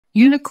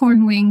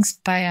Unicorn Wings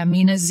by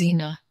Aaminah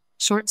Zeenah,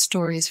 short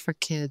stories for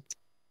kids.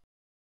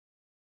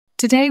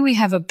 Today we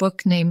have a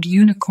book named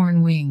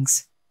Unicorn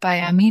Wings by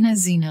Aaminah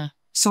Zeenah,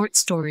 short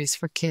stories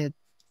for kids.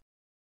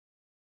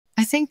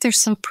 I think they're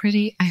so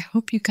pretty. I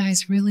hope you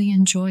guys really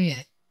enjoy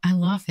it. I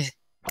love it.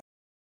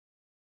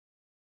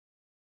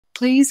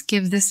 Please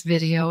give this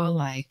video a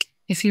like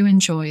if you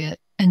enjoy it,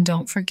 and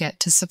don't forget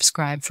to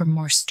subscribe for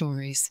more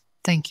stories.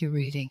 Thank you,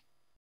 reading.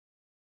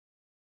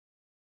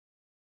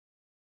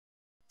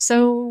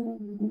 So,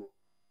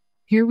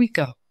 here we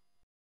go.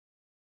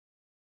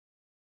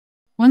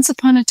 Once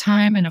upon a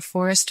time in a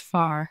forest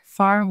far,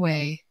 far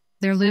away,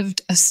 there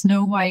lived a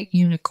snow-white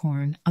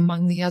unicorn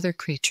among the other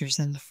creatures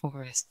in the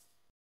forest.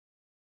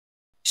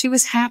 She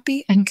was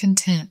happy and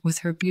content with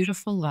her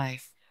beautiful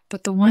life,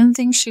 but the one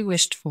thing she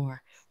wished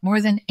for,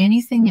 more than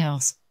anything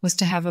else, was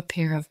to have a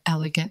pair of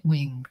elegant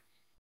wings.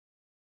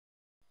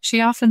 She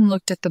often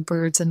looked at the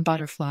birds and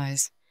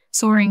butterflies,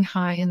 soaring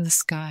high in the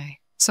sky.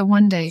 So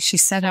one day she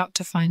set out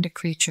to find a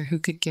creature who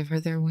could give her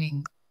their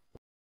wings.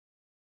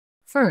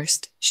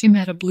 First, she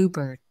met a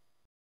bluebird.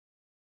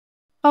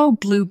 "Oh,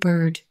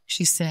 bluebird,"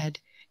 she said,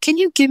 "can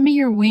you give me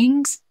your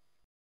wings?"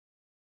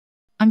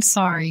 "I'm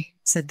sorry,"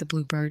 said the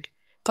bluebird,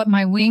 "but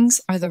my wings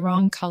are the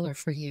wrong color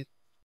for you."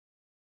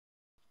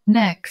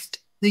 Next,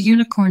 the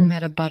unicorn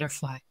met a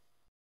butterfly.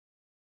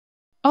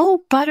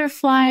 "Oh,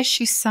 butterfly,"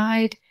 she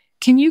sighed,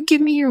 "can you give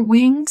me your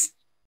wings?"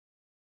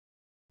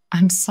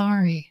 "I'm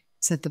sorry,"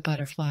 said the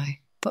butterfly,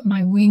 "but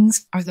my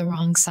wings are the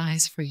wrong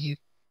size for you."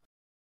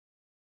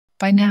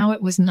 By now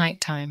it was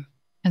nighttime,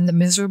 and the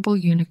miserable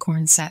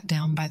unicorn sat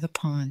down by the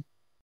pond.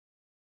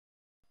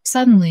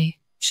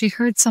 Suddenly, she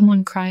heard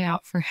someone cry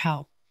out for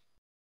help.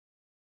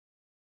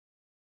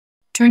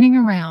 Turning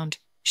around,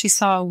 she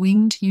saw a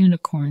winged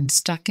unicorn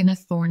stuck in a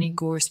thorny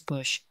gorse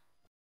bush.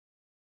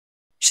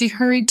 She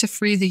hurried to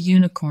free the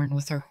unicorn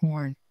with her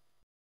horn.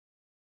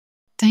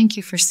 "Thank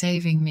you for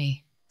saving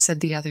me," said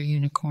the other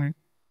unicorn.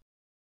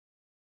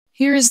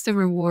 "Here is the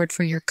reward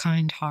for your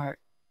kind heart."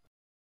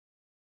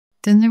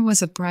 Then there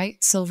was a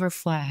bright silver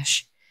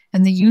flash,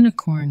 and the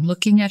unicorn,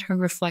 looking at her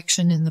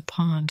reflection in the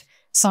pond,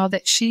 saw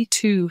that she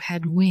too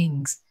had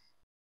wings.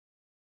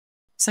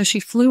 So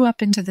she flew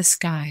up into the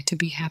sky to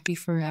be happy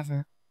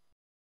forever.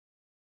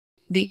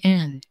 The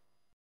end.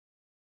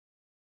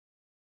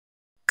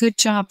 Good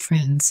job,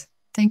 friends.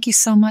 Thank you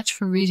so much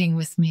for reading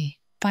with me.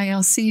 Bye,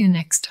 I'll see you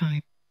next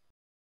time.